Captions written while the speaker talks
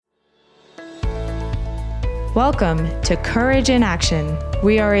Welcome to Courage in Action.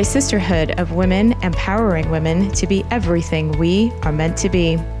 We are a sisterhood of women empowering women to be everything we are meant to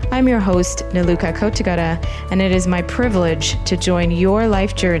be. I'm your host, Niluka Kotagara, and it is my privilege to join your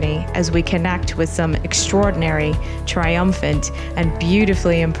life journey as we connect with some extraordinary, triumphant, and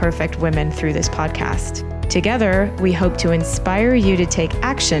beautifully imperfect women through this podcast. Together, we hope to inspire you to take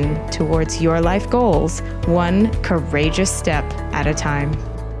action towards your life goals, one courageous step at a time.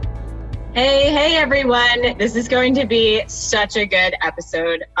 Hey everyone. This is going to be such a good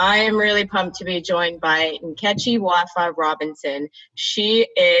episode. I am really pumped to be joined by Nkechi Wafa Robinson. She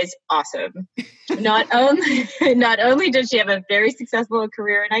is awesome. Not only does she have a very successful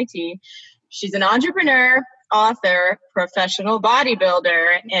career in IT, she's an entrepreneur, author, professional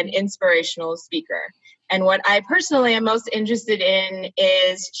bodybuilder, and inspirational speaker. And what I personally am most interested in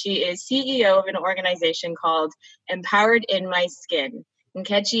is she is CEO of an organization called Empowered in My Skin.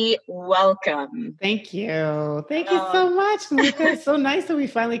 Nkechi, welcome. Thank you. Thank you so much, Luca. It's so nice that we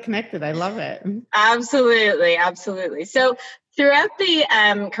finally connected. I love it. Absolutely. So throughout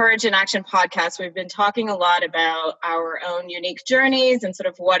the Courage in Action podcast, we've been talking a lot about our own unique journeys and sort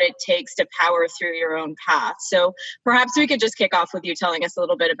of what it takes to power through your own path. So perhaps we could just kick off with you telling us a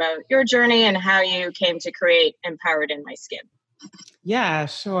little bit about your journey and how you came to create Empowered in My Skin. Yeah,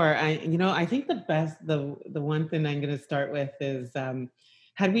 sure. I think the one thing I'm going to start with is,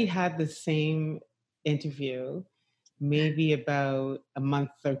 had we had the same interview maybe about a month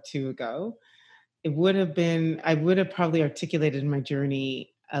or two ago, I would have probably articulated my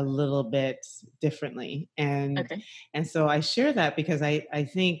journey a little bit differently. And so I share that because I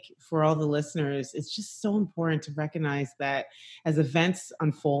think for all the listeners, it's just so important to recognize that as events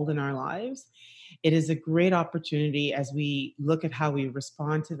unfold in our lives, it is a great opportunity as we look at how we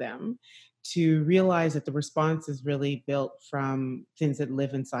respond to them to realize that the response is really built from things that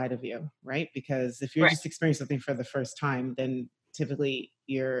live inside of you, right? Because if you're just experiencing something for the first time, then typically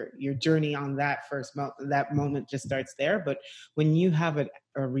your journey on that that moment just starts there. But when you have a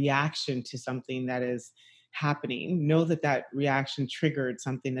reaction to something that is happening, know that reaction triggered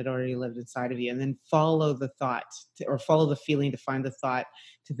something that already lived inside of you, and then follow the thought or follow the feeling to find the thought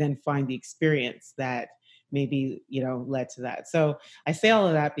to then find the experience that maybe led to that. So I say all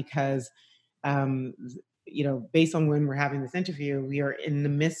of that because based on when we're having this interview, we are in the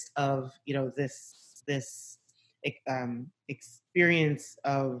midst of this experience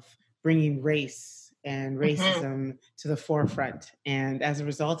of bringing race and racism to the forefront. And as a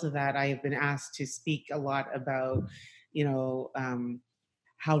result of that, I have been asked to speak a lot about,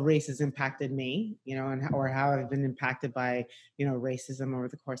 how race has impacted me, or how I've been impacted by, racism over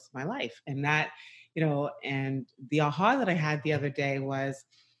the course of my life. And that, and the aha that I had the other day was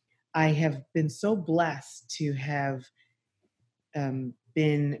I have been so blessed to have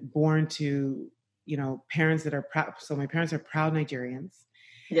been born to, parents that are proud. So my parents are proud Nigerians.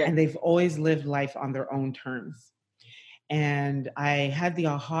 Yeah. And they've always lived life on their own terms. And I had the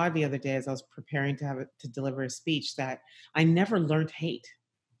aha the other day as I was preparing to deliver a speech that I never learned hate.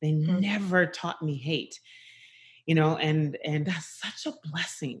 They never taught me hate, and that's such a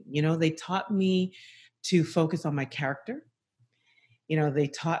blessing. They taught me to focus on my character. They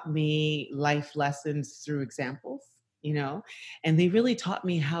taught me life lessons through examples, and they really taught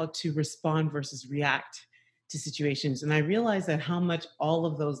me how to respond versus react to situations. And I realized that how much all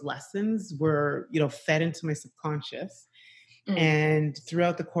of those lessons were, fed into my subconscious. And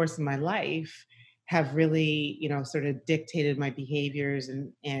throughout the course of my life have really, sort of dictated my behaviors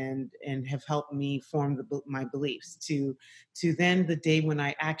and have helped me form my beliefs to then the day when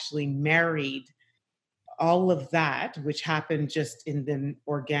I actually married all of that, which happened just in the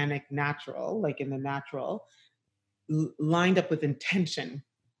organic, natural, like in the natural, lined up with intention.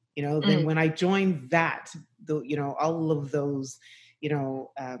 Then when I joined that, all of those,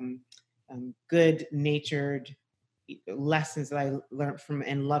 good-natured lessons that I learned from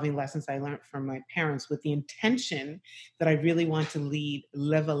and loving lessons I learned from my parents with the intention that I really want to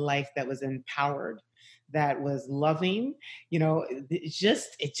live a life that was empowered, that was loving, it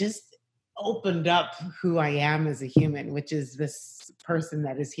just opened up who I am as a human, which is this person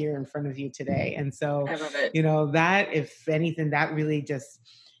that is here in front of you today. And so, I love it. That, if anything, that really just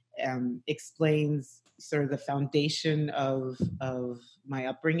explains sort of the foundation of my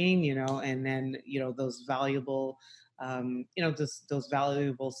upbringing, and then, those valuable, those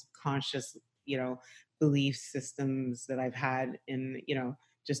valuable subconscious, belief systems that I've had in,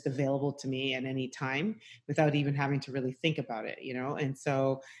 just available to me at any time without even having to really think about it, And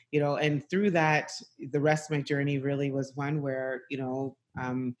so, and through that, the rest of my journey really was one where,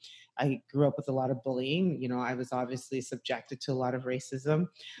 I grew up with a lot of bullying. I was obviously subjected to a lot of racism.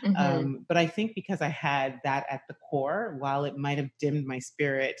 But I think because I had that at the core, while it might have dimmed my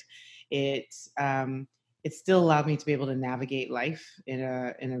spirit, it still allowed me to be able to navigate life in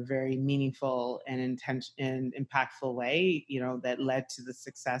a very meaningful and impactful way, that led to the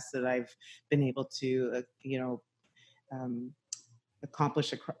success that I've been able to,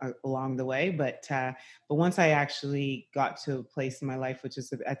 accomplish along the way. But once I actually got to a place in my life, which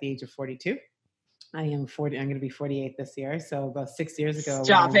is at the age of 42, I am 40. I'm going to be 48 this year. So about 6 years ago.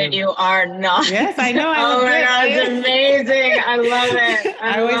 Stop it. You are not. Yes, I know. Oh my God. It's amazing. I love it.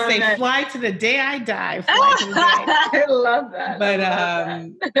 I always say, fly to the day I die. Fly to the day I love that.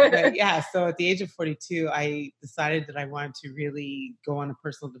 But yeah, so at the age of 42, I decided that I wanted to really go on a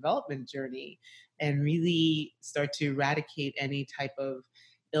personal development journey and really start to eradicate any type of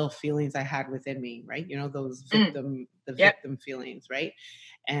ill feelings I had within me, right? Those victim feelings, right?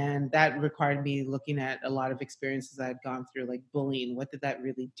 And that required me looking at a lot of experiences I had gone through, like bullying. What did that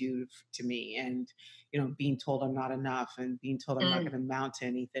really do to me? And, being told I'm not enough and being told I'm not going to amount to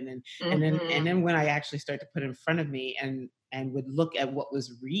anything. And then when I actually started to put it in front of me and would look at what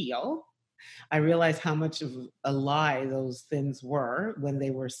was real, I realized how much of a lie those things were when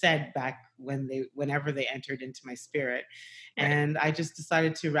they were said back whenever they entered into my spirit. Right. And I just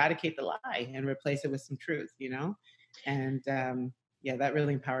decided to eradicate the lie and replace it with some truth, and that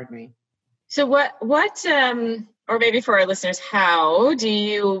really empowered me. So what, or maybe for our listeners, how do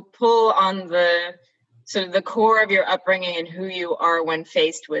you pull on the sort of the core of your upbringing and who you are when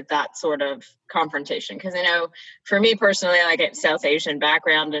faced with that sort of confrontation? Because I know for me personally, I get South Asian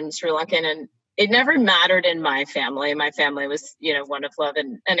background and Sri Lankan, and it never mattered in my family. My family was, one of love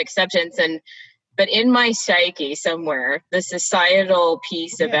and acceptance. But in my psyche somewhere, the societal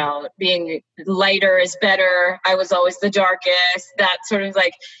piece about being lighter is better. I was always the darkest. That sort of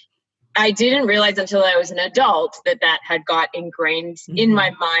like, I didn't realize until I was an adult that had got ingrained in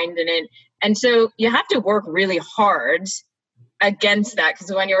my mind and so you have to work really hard against that,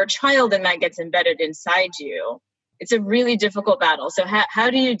 because when you're a child and that gets embedded inside you, it's a really difficult battle. So how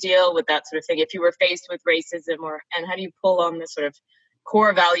do you deal with that sort of thing if you were faced with racism, and how do you pull on the sort of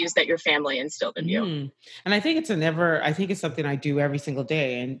core values that your family instilled in you? And I think it's something I do every single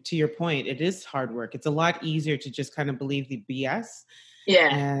day. And to your point, it is hard work. It's a lot easier to just kind of believe the BS. Yeah.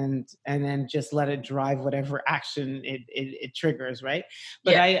 And then just let it drive whatever action it triggers, right?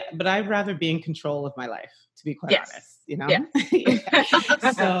 But I'd rather be in control of my life, to be quite honest, Yeah.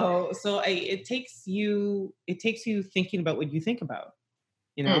 So it takes you thinking about what you think about,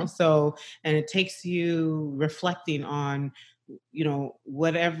 so, and it takes you reflecting on,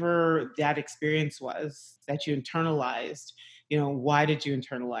 whatever that experience was that you internalized, why did you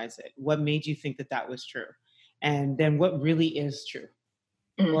internalize it? What made you think that was true? And then what really is true?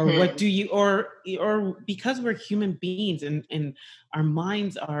 Or what do you, or because we're human beings and our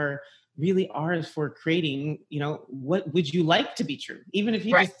minds are really ours for creating, what would you like to be true? Even if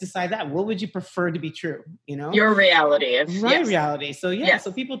you just decide that, what would you prefer to be true? Your reality. Reality. So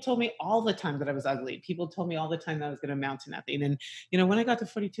so people told me all the time that I was ugly. People told me all the time that I was going to amount to nothing. And, when I got to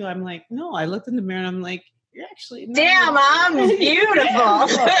 42, I'm like, no, I looked in the mirror and I'm like, you're actually not. Damn, I'm beautiful.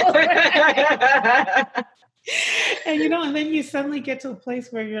 And and then you suddenly get to a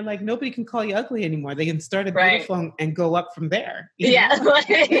place where you're like, nobody can call you ugly anymore. They can start at beautiful and go up from there. Yeah,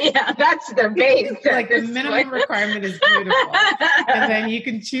 that's the base. Like the minimum requirement is beautiful, and then you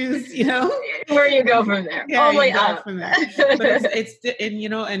can choose, where you go from there. Yeah, all the way up from there. But it's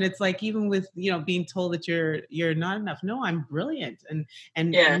and it's like, even with being told that you're not enough. No, I'm brilliant, and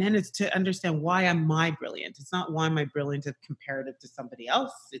then it's to understand why am I brilliant. It's not why am I brilliant comparative to somebody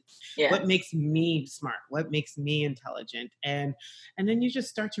else. It's what makes me smart. What makes me intelligent, and then you just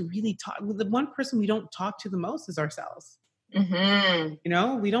start to really talk. The one person we don't talk to the most is ourselves. We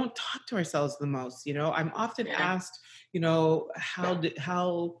don't talk to ourselves the most. I'm often asked, how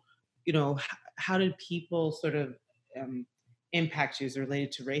did people sort of impact you as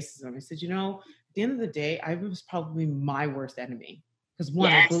related to racism? I said, at the end of the day, I was probably my worst enemy. Because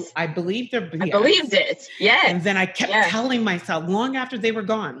one, I believed their BS. I believed it. Yes. And then I kept telling myself, long after they were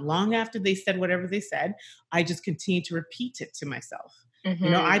gone, long after they said whatever they said, I just continued to repeat it to myself.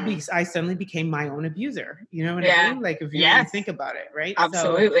 I suddenly became my own abuser. You know what I mean? Like, if you really think about it, right?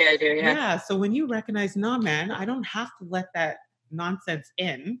 Absolutely, I do. Yeah. So when you recognize, no, man, I don't have to let that nonsense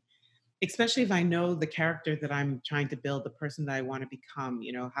in, especially if I know the character that I'm trying to build, the person that I want to become,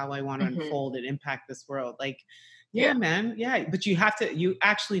 how I want to unfold and impact this world. Like, yeah, man. Yeah. But you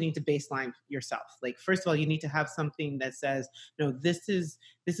actually need to baseline yourself. Like, first of all, you need to have something that says, this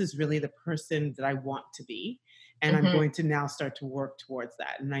is really the person that I want to be. And I'm going to now start to work towards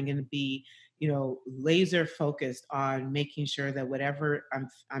that. And I'm going to be, laser focused on making sure that whatever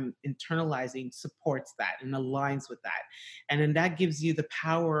I'm internalizing supports that and aligns with that. And then that gives you the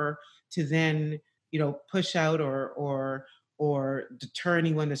power to then, push out or deter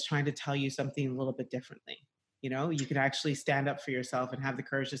anyone that's trying to tell you something a little bit differently. You can actually stand up for yourself and have the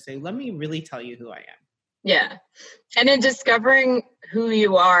courage to say, let me really tell you who I am. Yeah. And in discovering who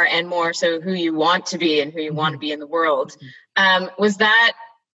you are and more so who you want to be and who you want to be in the world,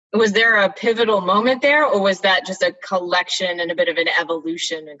 was there a pivotal moment there, or was that just a collection and a bit of an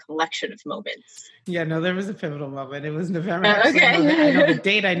evolution and collection of moments? Yeah, no, there was a pivotal moment. It was November. Okay. I know the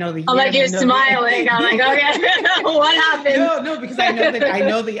date. I know the year. I'm like, you're smiling. I'm like, okay, what happened? No, because I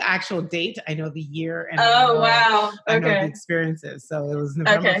know the actual date. I know the year. And wow. I know the experiences. So it was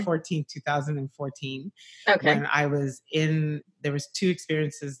November 14th, 2014. Okay. When I was there was two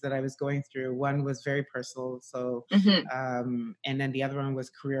experiences that I was going through. One was very personal. So, and then the other one was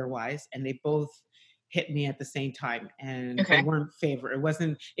career-wise. And they both hit me at the same time, and they weren't favor. It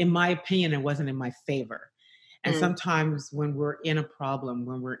wasn't, in my opinion, it wasn't in my favor. And sometimes when we're in a problem,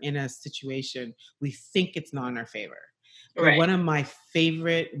 when we're in a situation, we think it's not in our favor. But one of my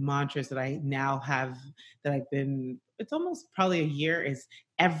favorite mantras that I now have, that it's almost probably a year, is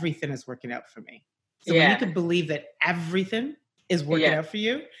everything is working out for me. So when you can believe that everything is working out for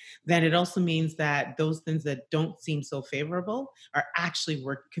you, then it also means that those things that don't seem so favorable are actually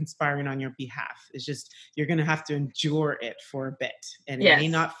conspiring on your behalf. It's just, you're going to have to endure it for a bit, and it may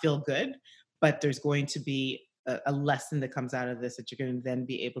not feel good, but there's going to be a lesson that comes out of this that you're going to then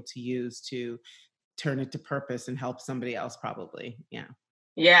be able to use to turn it to purpose and help somebody else, probably.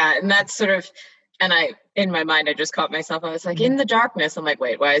 Yeah. And that's sort of, and in my mind, I just caught myself. I was like, in the darkness. I'm like,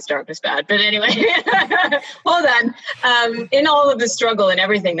 wait, why is darkness bad? But anyway, hold on. In all of the struggle and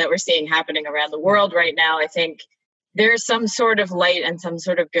everything that we're seeing happening around the world right now, I think there's some sort of light and some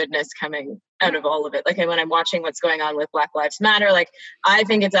sort of goodness coming out of all of it. Like when I'm watching what's going on with Black Lives Matter, like I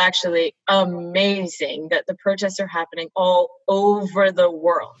think it's actually amazing that the protests are happening all over the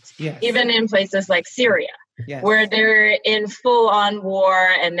world, even in places like Syria. Where they're in full-on war,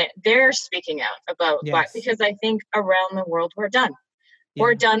 and they're speaking out about Black, because I think around the world we're done.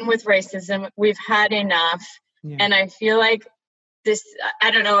 We're done with racism. We've had enough. And I feel like this, I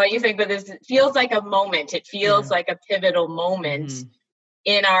don't know what you think, but this feels like a moment. It feels like a pivotal moment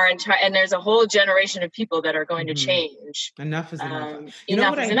in our entire, and there's a whole generation of people that are going to change. Enough is enough. You know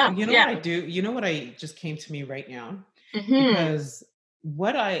what I do? You know what I just came to me right now? Because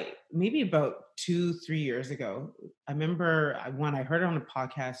maybe about 2-3 years ago, I remember one, I heard it on a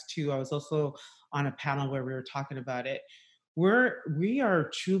podcast. Two, I was also on a panel where we were talking about it. We are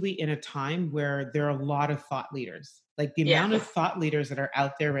truly in a time where there are a lot of thought leaders. Like the amount of thought leaders that are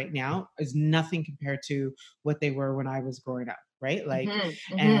out there right now is nothing compared to what they were when I was growing up. Right? Like,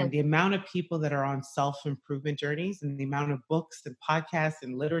 and the amount of people that are on self-improvement journeys, and the amount of books and podcasts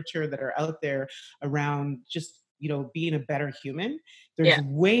and literature that are out there around just, being a better human. There's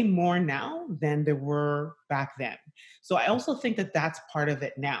way more now than there were back then. So I also think that that's part of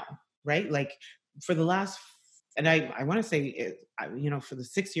it now, right? Like for the last, and I want to say, for the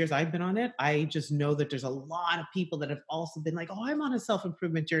 6 years I've been on it, I just know that there's a lot of people that have also been like, oh, I'm on a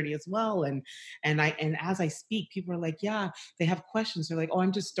self-improvement journey as well. And as I speak, people are like, they have questions. They're like, oh,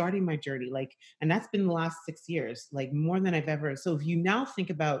 I'm just starting my journey. Like, and that's been the last 6 years, like more than I've ever. So if you now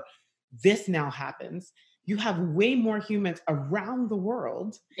think about this now happens, you have way more humans around the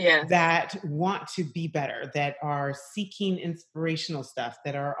world that want to be better, that are seeking inspirational stuff,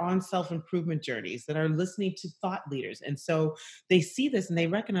 that are on self-improvement journeys, that are listening to thought leaders. And so they see this and they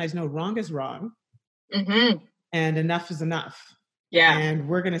recognize, no, wrong is wrong. And enough is enough. And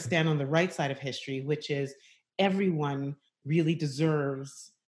we're going to stand on the right side of history, which is everyone really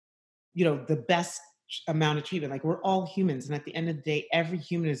deserves, the best amount of treatment. Like we're all humans. And at the end of the day, every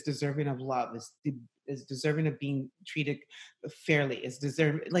human is deserving of love, is deserving of being treated fairly, is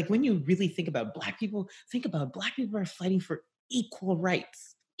deserving. Like when you really think about Black people are fighting for equal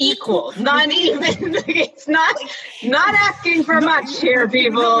rights. Equal, not even. It's not asking for much here,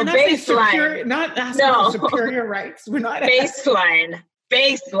 people. No, baseline. Not asking for superior rights. We're not baseline.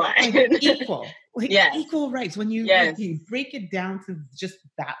 Like equal. Equal rights. When you break it down to just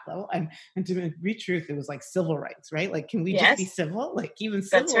that level, and to be truth, it was like civil rights, right? Like, can we just be civil? Like, even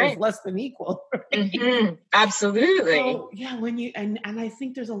civil is less than equal. Right? Absolutely. So, when you and I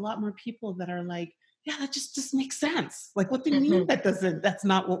think there's a lot more people that are like, that just makes sense. Like, what do you mean that's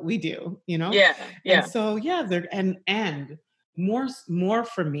not what we do? And so there and more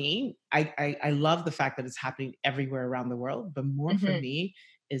for me. I love the fact that it's happening everywhere around the world, but more for me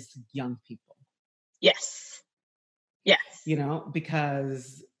is young people. Yes. Yes. You know,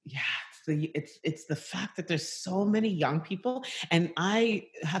 because it's the fact that there's so many young people, and I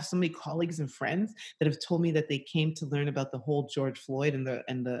have so many colleagues and friends that have told me that they came to learn about the whole George Floyd and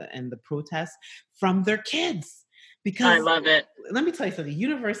the protests from their kids. I Because love it. let me tell you something,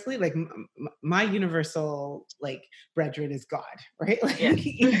 universally, like my universal like brethren is God, right? Like,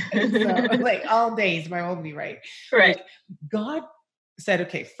 so, like all days, my only, right? Right. Like God said,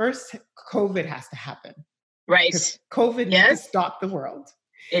 okay, first COVID has to happen. Right. COVID needed to stop the world.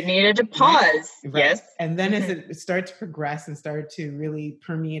 It needed to pause. Right? Yes. And then as it started to progress and started to really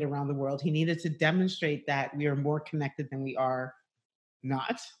permeate around the world, he needed to demonstrate that we are more connected than we are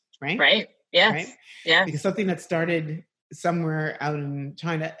not. Right? Right. Yes. Right? Yeah. Because something that started somewhere out in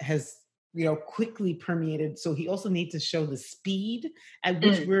China has, you know, quickly permeated. So he also needs to show the speed at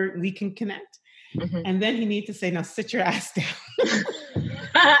which we can connect. And then he needs to say, now sit your ass down.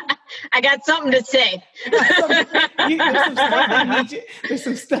 I got something to say. There's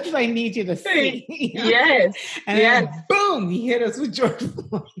some stuff I need you to see. You know? Yes. And then boom, he hit us with George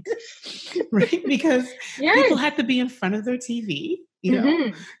Floyd. Right? Because people had to be in front of their TV, you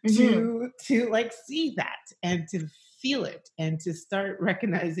know, to like see that and to feel it and to start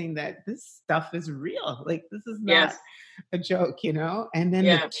recognizing that this stuff is real. Like this is not a joke, you know? And then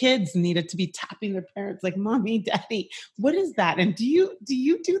the kids needed to be tapping their parents like, mommy, daddy, what is that? And do you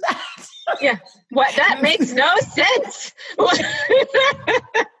do that? Yeah. What? That makes no sense.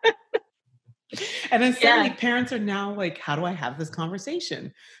 And then suddenly parents are now like, how do I have this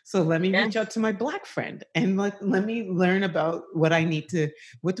conversation? So let me reach out to my Black friend and let me learn about what do I need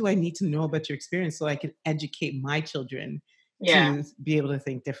to know about your experience so I can educate my children to be able to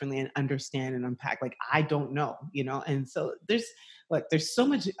think differently and understand and unpack. Like, I don't know, you know? And so there's so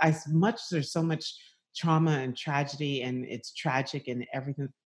much, there's so much trauma and tragedy, and it's tragic and everything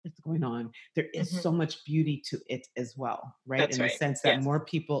that's going on. There is so much beauty to it as well, right? That's in the sense that more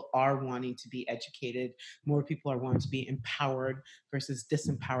people are wanting to be educated, more people are wanting to be empowered versus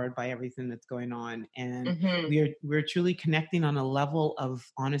disempowered by everything that's going on. And we're truly connecting on a level of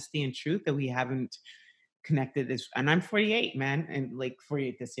honesty and truth that we haven't connected. And I'm 48, man, and like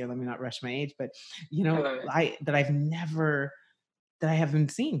 48 this year. Let me not rush my age, but you know, I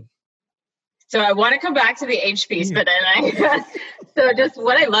haven't seen. So I want to come back to the age piece, but then so just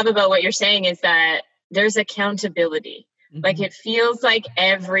what I love about what you're saying is that there's accountability. Like it feels like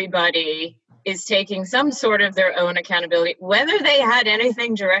everybody is taking some sort of their own accountability, whether they had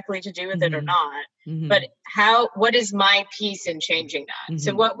anything directly to do with it or not. But what is my piece in changing that?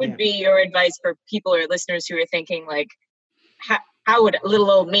 So what would be your advice for people or listeners who are thinking like, how would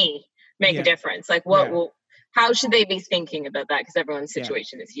little old me make a difference? Like how should they be thinking about that? Because everyone's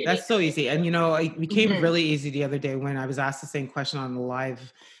situation is unique. That's so easy. And, you know, it became really easy the other day when I was asked the same question on a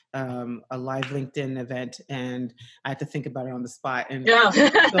live LinkedIn event, and I had to think about it on the spot. And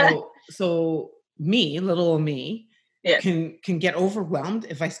so me, little old me, can get overwhelmed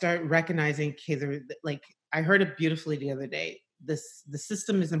if I start recognizing, okay, like I heard it beautifully the other day. The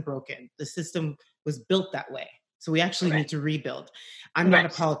system isn't broken. The system was built that way. So we actually need to rebuild. I'm not a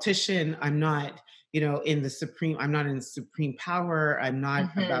politician. I'm not, you know, I'm not in supreme power. I'm not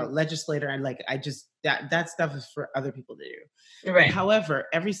about legislator. That stuff is for other people to do. Right. But however,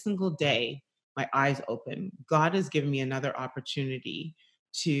 every single day, my eyes open. God has given me another opportunity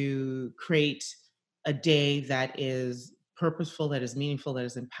to create a day that is purposeful, that is meaningful, that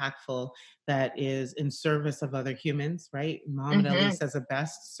is impactful, that is in service of other humans, right? Muhammad Ali says the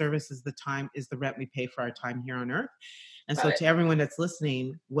best service is the rent we pay for our time here on earth. And so to everyone that's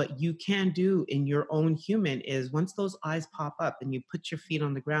listening, what you can do in your own human is once those eyes pop up and you put your feet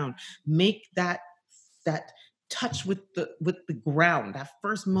on the ground, make that touch with the ground, that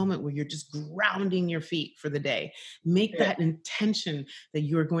first moment where you're just grounding your feet for the day. Make that intention that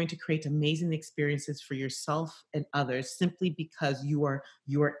you are going to create amazing experiences for yourself and others simply because you are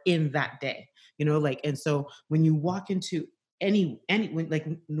in that day. You know, like, and so when you walk into like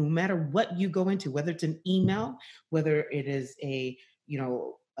no matter what you go into, whether it's an email, whether it is a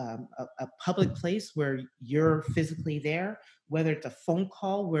public place where you're physically there, whether it's a phone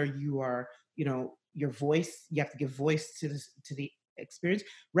call where you are, you know, your voice, you have to give voice to the experience,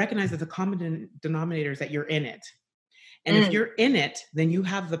 recognize that the common denominator is that you're in it. And if you're in it, then you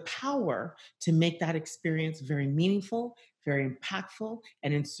have the power to make that experience very meaningful, very impactful,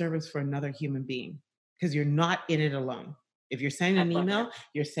 and in service for another human being, because you're not in it alone. If you're sending an email,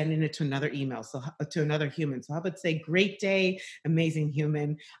 you're sending it to another email, so to another human. So I would say, great day, amazing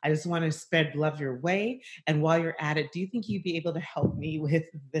human. I just want to spread love your way. And while you're at it, do you think you'd be able to help me with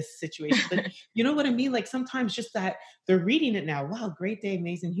this situation? But you know what I mean? Like sometimes just that they're reading it now. Wow, great day,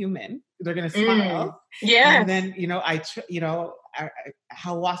 amazing human. They're going to smile. Yeah. And then,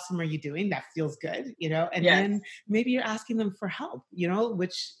 how awesome are you doing? That feels good, and then maybe you're asking them for help,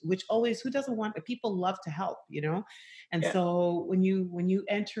 which always, who doesn't want, people love to help, And so when you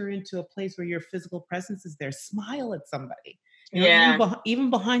enter into a place where your physical presence is there, smile at somebody. Even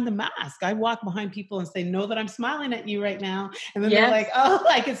behind the mask. I walk behind people and say, know that I'm smiling at you right now. And then they're like, oh,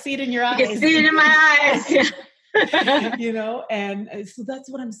 I can see it in your eyes. I can see it in my eyes. And so that's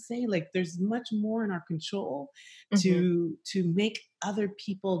what I'm saying. Like, there's much more in our control to make other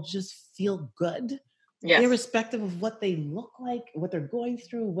people just feel good, irrespective of what they look like, what they're going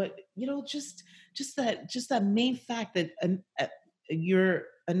through, what, just that main fact that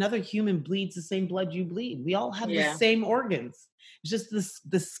another human bleeds the same blood you bleed. We all have the same organs. It's just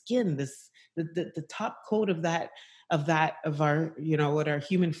the skin, the top coat of our, what our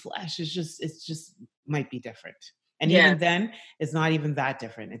human flesh is just might be different. And even then, it's not even that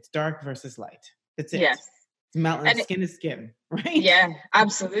different. It's dark versus light. That's it. Yes. Skin is skin, right? Yeah,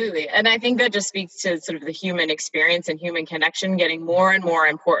 absolutely. And I think that just speaks to sort of the human experience and human connection getting more and more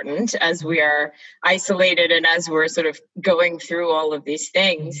important as we are isolated and as we're sort of going through all of these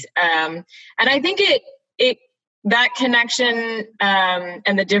things. And I think that connection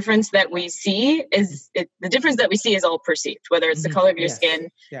and the difference that we see is all perceived, whether it's the color of your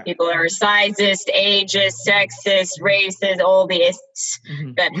skin. People are sizist, ageist, sexist, racist, all the ists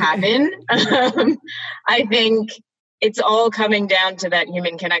that happen. I think it's all coming down to that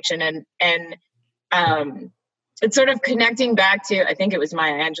human connection and it's sort of connecting back to, I think it was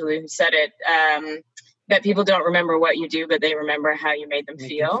Maya Angelou who said it, that people don't remember what you do, but they remember how you made them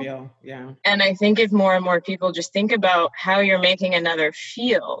feel. Yeah. And I think if more and more people just think about how you're making another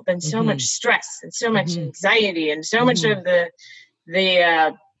feel, then so much stress and so much anxiety and so much of the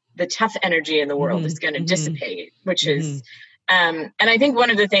tough energy in the world is going to dissipate, which is, and I think one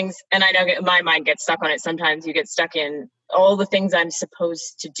of the things, and I know my mind gets stuck on it sometimes, you get stuck in all the things I'm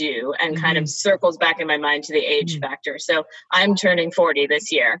supposed to do and kind of circles back in my mind to the age factor. So I'm turning 40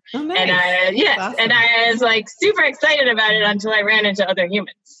 this year. Oh, nice. And I was like super excited about it until I ran into other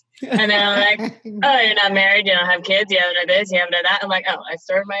humans. And then I'm like, oh, you're not married, you don't have kids, you haven't done this, you haven't done that. I'm like, oh, I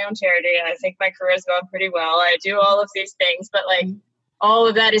started my own charity and I think my career's going pretty well. I do all of these things, but like all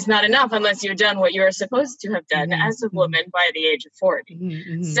of that is not enough unless you've done what you're supposed to have done as a woman by the age of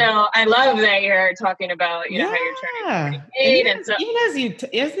 40. So I love that you're talking about, how you're turning 48. And so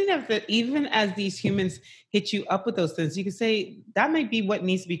even as these humans hit you up with those things, you can say that might be what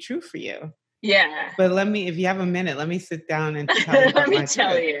needs to be true for you. Yeah. But if you have a minute, let me sit down and tell you about my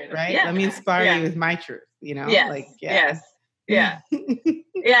truth, right? Yeah. Let me inspire you with my truth, Yes. Yes. Yeah.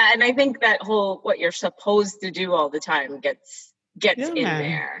 Yeah. And I think that whole, what you're supposed to do all the time gets in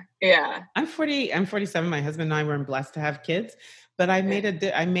there. Yeah. I'm 47. My husband and I were blessed to have kids, but I made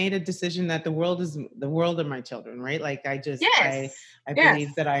a decision that the world are my children, right? Like I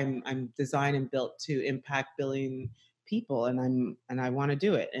believe that I'm designed and built to impact billion people and I want to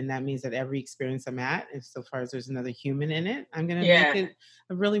do it. And that means that every experience I'm at, if so far as there's another human in it, I'm going to make it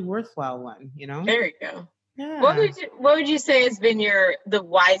a really worthwhile one, There you go. Yeah. What would you say has been the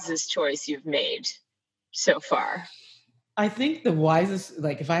wisest choice you've made so far? I think the wisest,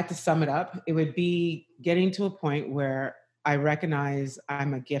 if I had to sum it up, it would be getting to a point where I recognize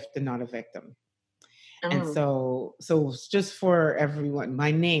I'm a gift and not a victim. And so just for everyone, my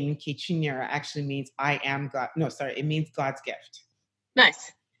name, Nkechinyere, actually means I am God. No, sorry, it means God's gift.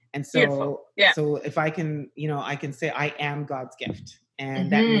 Nice. And so, so if I can, I can say I am God's gift.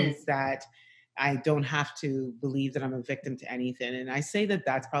 And that means that I don't have to believe that I'm a victim to anything. And I say that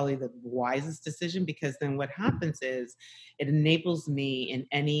that's probably the wisest decision, because then what happens is it enables me in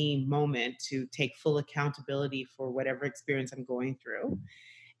any moment to take full accountability for whatever experience I'm going through,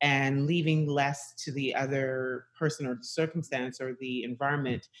 and leaving less to the other person or the circumstance or the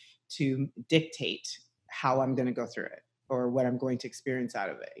environment to dictate how I'm going to go through it or what I'm going to experience out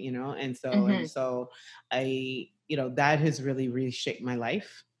of it, And so I, that has really reshaped my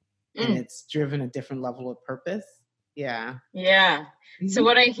life. And it's driven a different level of purpose. Yeah. Yeah. So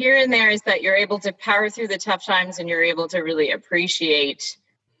what I hear in there is that you're able to power through the tough times and you're able to really appreciate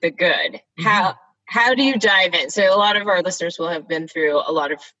the good. How do you dive in? So a lot of our listeners will have been through a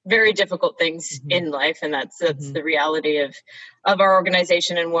lot of very difficult things in life. And that's the reality of our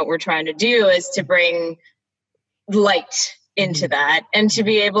organization. And what we're trying to do is to bring light into that, and to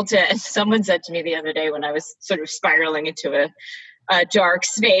be able to, as someone said to me the other day when I was sort of spiraling into a dark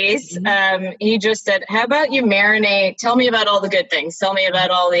space, he just said, how about you marinate, tell me about all the good things, tell me about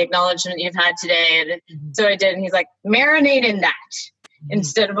all the acknowledgement you've had today. And so I did, and he's like, marinate in that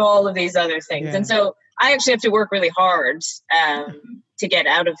instead of all of these other things. And so I actually have to work really hard to get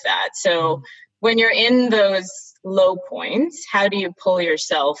out of that. So when you're in those low points, how do you pull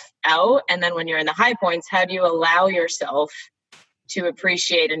yourself out? And then when you're in the high points, how do you allow yourself to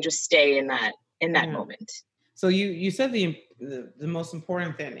appreciate and just stay in that moment? So you said the most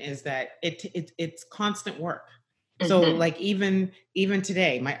important thing is that it's constant work. So like even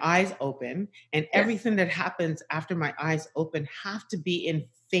today, my eyes open, and everything that happens after my eyes open have to be in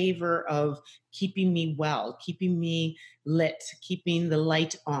favor of keeping me well, keeping me lit, keeping the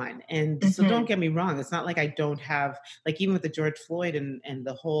light on. And so don't get me wrong, it's not like I don't have, like even with the George Floyd and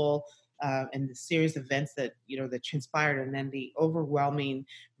the whole and the series of events that that transpired, and then the overwhelming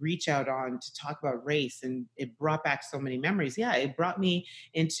reach out on to talk about race, and it brought back so many memories. Yeah, it brought me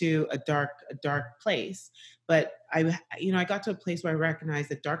into a dark place. But I got to a place where I recognized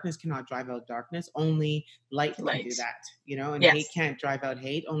that darkness cannot drive out darkness. Only light can do that, and hate can't drive out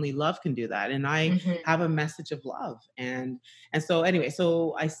hate. Only love can do that. And I have a message of love. And so anyway,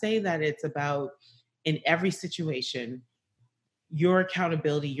 so I say that it's about, in every situation, your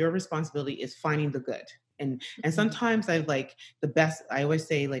accountability, your responsibility is finding the good. And sometimes I always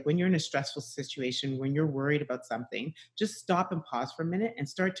say, like, when you're in a stressful situation, when you're worried about something, just stop and pause for a minute and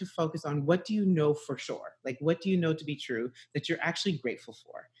start to focus on, what do you know for sure? Like, what do you know to be true that you're actually grateful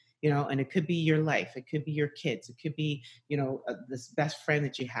for? And it could be your life. It could be your kids. It could be, this best friend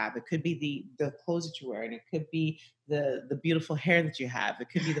that you have. It could be the clothes that you wear. And it could be the beautiful hair that you have.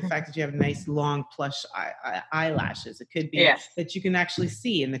 It could be the fact that you have nice, long, plush eyelashes. It could be that you can actually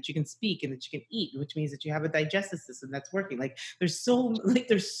see, and that you can speak, and that you can eat, which means that you have a digestive system that's working. Like, there's so much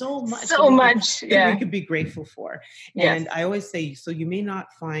that we could be grateful for. And I always say, so you may not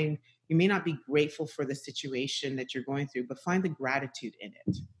be grateful for the situation that you're going through, but find the gratitude in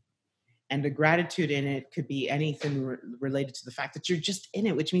it. And the gratitude in it could be anything related to the fact that you're just in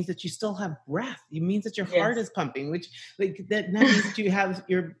it, which means that you still have breath. It means that your heart is pumping, which that means that you have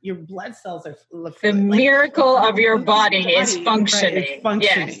your blood cells are the miracle of your body is functioning. It's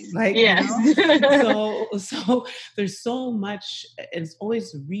functioning. So there's so much. It's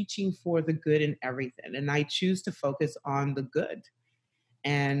always reaching for the good in everything, and I choose to focus on the good.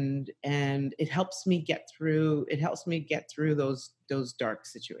 And it helps me get through those dark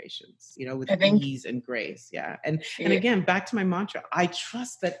situations, with ease and grace. And again, back to my mantra, I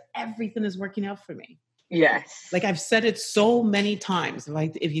trust that everything is working out for me. Yes. Like, I've said it so many times.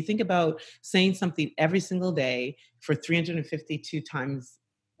 Like, if you think about saying something every single day for 352 times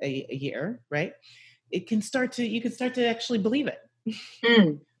a year, right? You can start to actually believe it.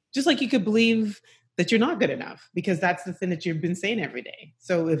 Just like you could believe that you're not good enough, because that's the thing that you've been saying every day.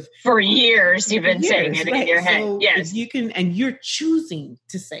 So if for years you've been saying it in your head, if you can, and you're choosing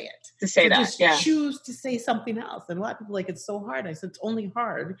to say it, choose to say something else. And a lot of people it's so hard. I said, it's only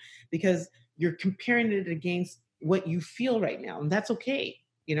hard because you're comparing it against what you feel right now, and that's okay.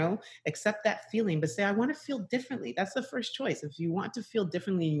 Accept that feeling, but say, I want to feel differently. That's the first choice. If you want to feel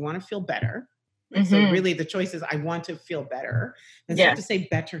differently and you want to feel better, so really the choice is, I want to feel better, and start to say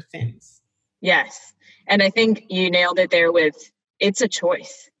better things. Yes. And I think you nailed it there with, it's a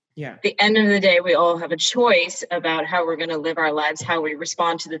choice. Yeah. At the end of the day, we all have a choice about how we're going to live our lives, how we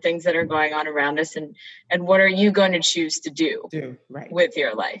respond to the things that are going on around us, and what are you going to choose to do with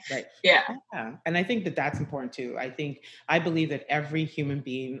your life. Right. Yeah. And I think that that's important too. I believe that every human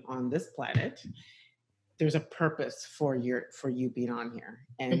being on this planet, there's a purpose for you being on here.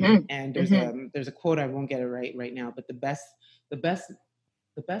 And there's a quote, I won't get it right now, but the best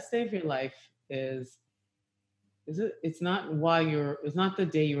day of your life it's not the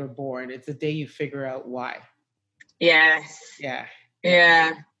day you were born, it's the day you figure out why. Yes. Yeah.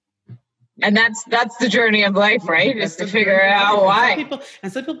 And that's the journey of life, right? Is to figure out why.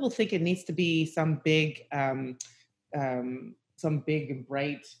 Some people think it needs to be some big and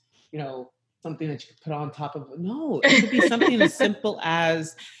bright, something that you could put on top of. No, it could be something as simple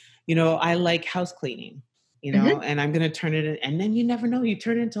as, I like house cleaning. And I'm going to turn it in. And then you never know, you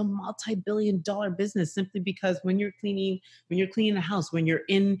turn it into a multi-billion-dollar business, simply because when you're cleaning a house, when you're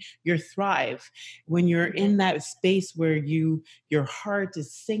in your thrive, when you're in that space where your heart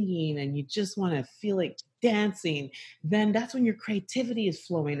is singing and you just want to feel like dancing, then that's when your creativity is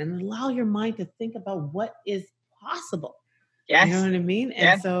flowing, and allow your mind to think about what is possible. Yes. You know what I mean?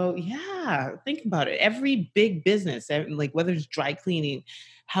 And so, think about it. Every big business, like whether it's dry cleaning,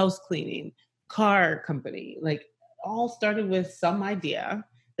 house cleaning, car company, like all started with some idea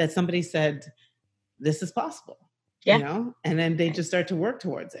that somebody said, this is possible, you know, and then they just start to work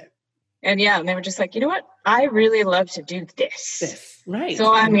towards it. And and they were just like, you know what? I really love to do this. Right.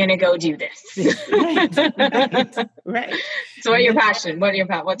 So I'm going to go do this. Right. So what's your passion?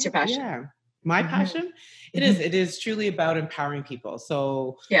 What's your passion? Yeah. My passion? It is truly about empowering people.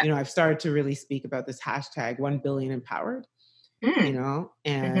 So, you know, I've started to really speak about this hashtag 1 billion empowered, you know,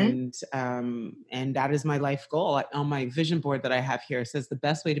 and that is my life goal. On my vision board that I have here, it says the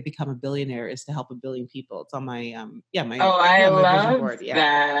best way to become a billionaire is to help a billion people. It's on my, I love vision board.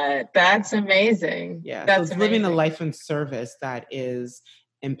 That. That's amazing. Yeah. That's so it's living a life in service that is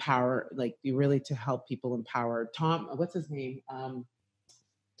you really to help people empower. Tom, what's his name?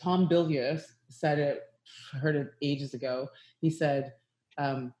 Tom Billius said it, heard it ages ago. He said,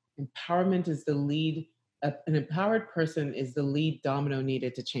 empowerment is the lead, an empowered person is the lead domino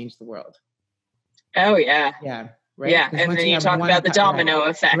needed to change the world. Oh, yeah. Yeah. Right. Yeah. And then you talk about the domino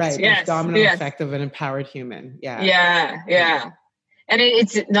effect. Right. Yes. The domino effect of an empowered human. Yeah. Yeah. And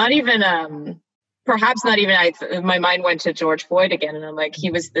it's not even, perhaps not even, my mind went to George Floyd again. And I'm like,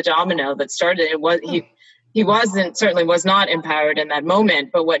 he was the domino that started it. He certainly was not empowered in that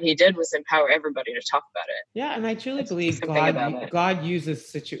moment, but what he did was empower everybody to talk about it. Yeah, and I truly believe God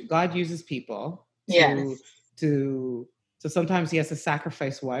uses people to sometimes he has to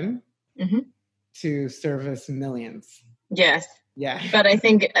sacrifice one to service millions. Yes. Yeah. But I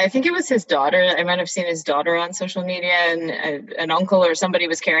think it was his daughter. I might have seen his daughter on social media, and an uncle or somebody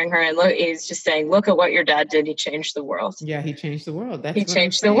was carrying her, and he's just saying, look at what your dad did. He changed the world. Yeah, he changed the world. He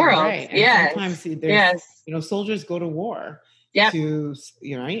changed the world. Right. Yes. Sometimes you know, soldiers go to war. Yeah.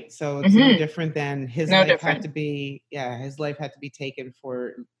 Right. So it's no different than his life had to be. Yeah, his life had to be taken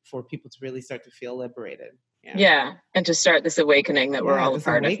for people to really start to feel liberated. Yeah. And to start this awakening that we're all a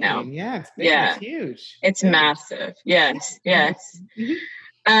part of now. Yeah, it's big. It's huge. It's massive. Yes.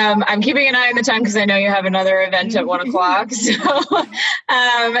 I'm keeping an eye on the time because I know you have another event at 1:00. So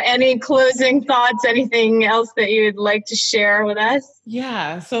any closing thoughts, anything else that you'd like to share with us?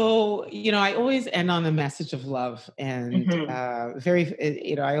 Yeah. So, you know, I always end on a message of love, and I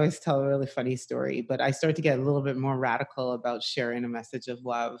always tell a really funny story, but I started to get a little bit more radical about sharing a message of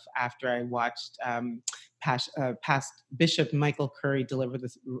love after I watched past Bishop Michael Curry deliver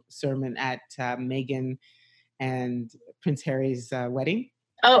this sermon at Meghan and Prince Harry's wedding.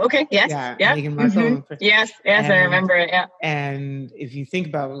 Oh, okay. Yes. Yeah. Meghan Markle. Yes. I remember it. Yeah. And if you think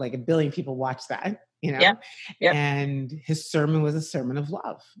about like 1 billion people watch that, you know, and his sermon was a sermon of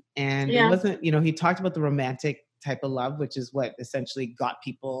love. And it wasn't, you know, he talked about the romantic type of love, which is what essentially got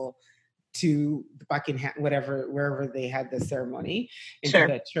people to Buckingham, wherever they had the ceremony, into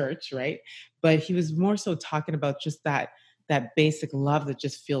that church, right? But he was more so talking about just that basic love that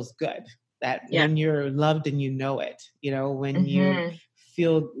just feels good. That when you're loved and you know it, you know, when you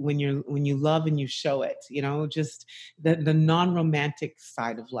feel, when you love and you show it, you know, just the non-romantic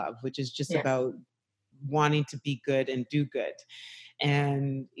side of love, which is just about wanting to be good and do good.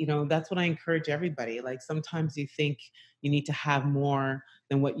 And, you know, that's what I encourage everybody. Like sometimes you think you need to have more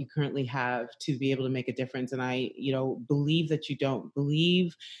than what you currently have to be able to make a difference. And I, you know, believe that you don't.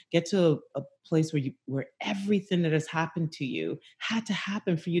 Get to a place where everything that has happened to you had to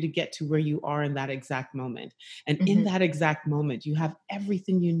happen for you to get to where you are in that exact moment. And in that exact moment, you have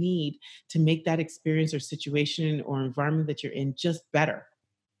everything you need to make that experience or situation or environment that you're in just better,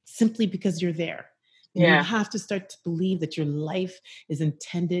 simply because you're there. And you have to start to believe that your life is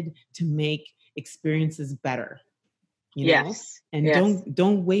intended to make experiences better. You know? And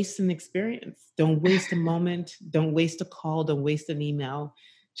don't waste an experience. Don't waste a moment. Don't waste a call. Don't waste an email.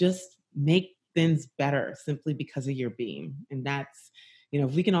 Just make things better simply because of your being. And that's, you know,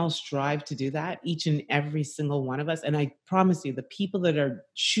 if we can all strive to do that, each and every single one of us. And I promise you, the people that are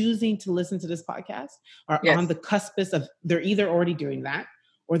choosing to listen to this podcast are on the cuspice of, they're either already doing that,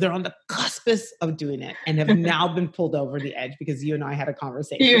 or they're on the cuspice of doing it and have now been pulled over the edge because you and I had a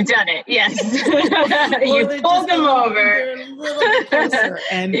conversation. You've done it, yes. You pulled them over. They're a little bit closer.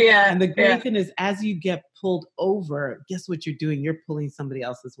 And the great thing is, as you get pulled over, guess what you're doing? You're pulling somebody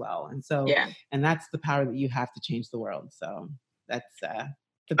else as well. And so, and that's the power that you have to change the world. So that's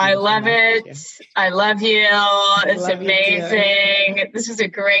I love it. I love you. It's amazing. This was a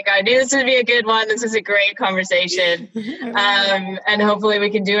great guy. I knew this would be a good one. This is a great conversation. And hopefully we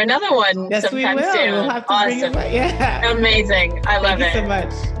can do another one sometime soon. We'll have to bring it back. Yeah. Amazing. I love it. Thank you so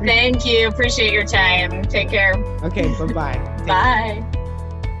much. Thank you. Appreciate your time. Take care. Okay. Bye-bye. Bye.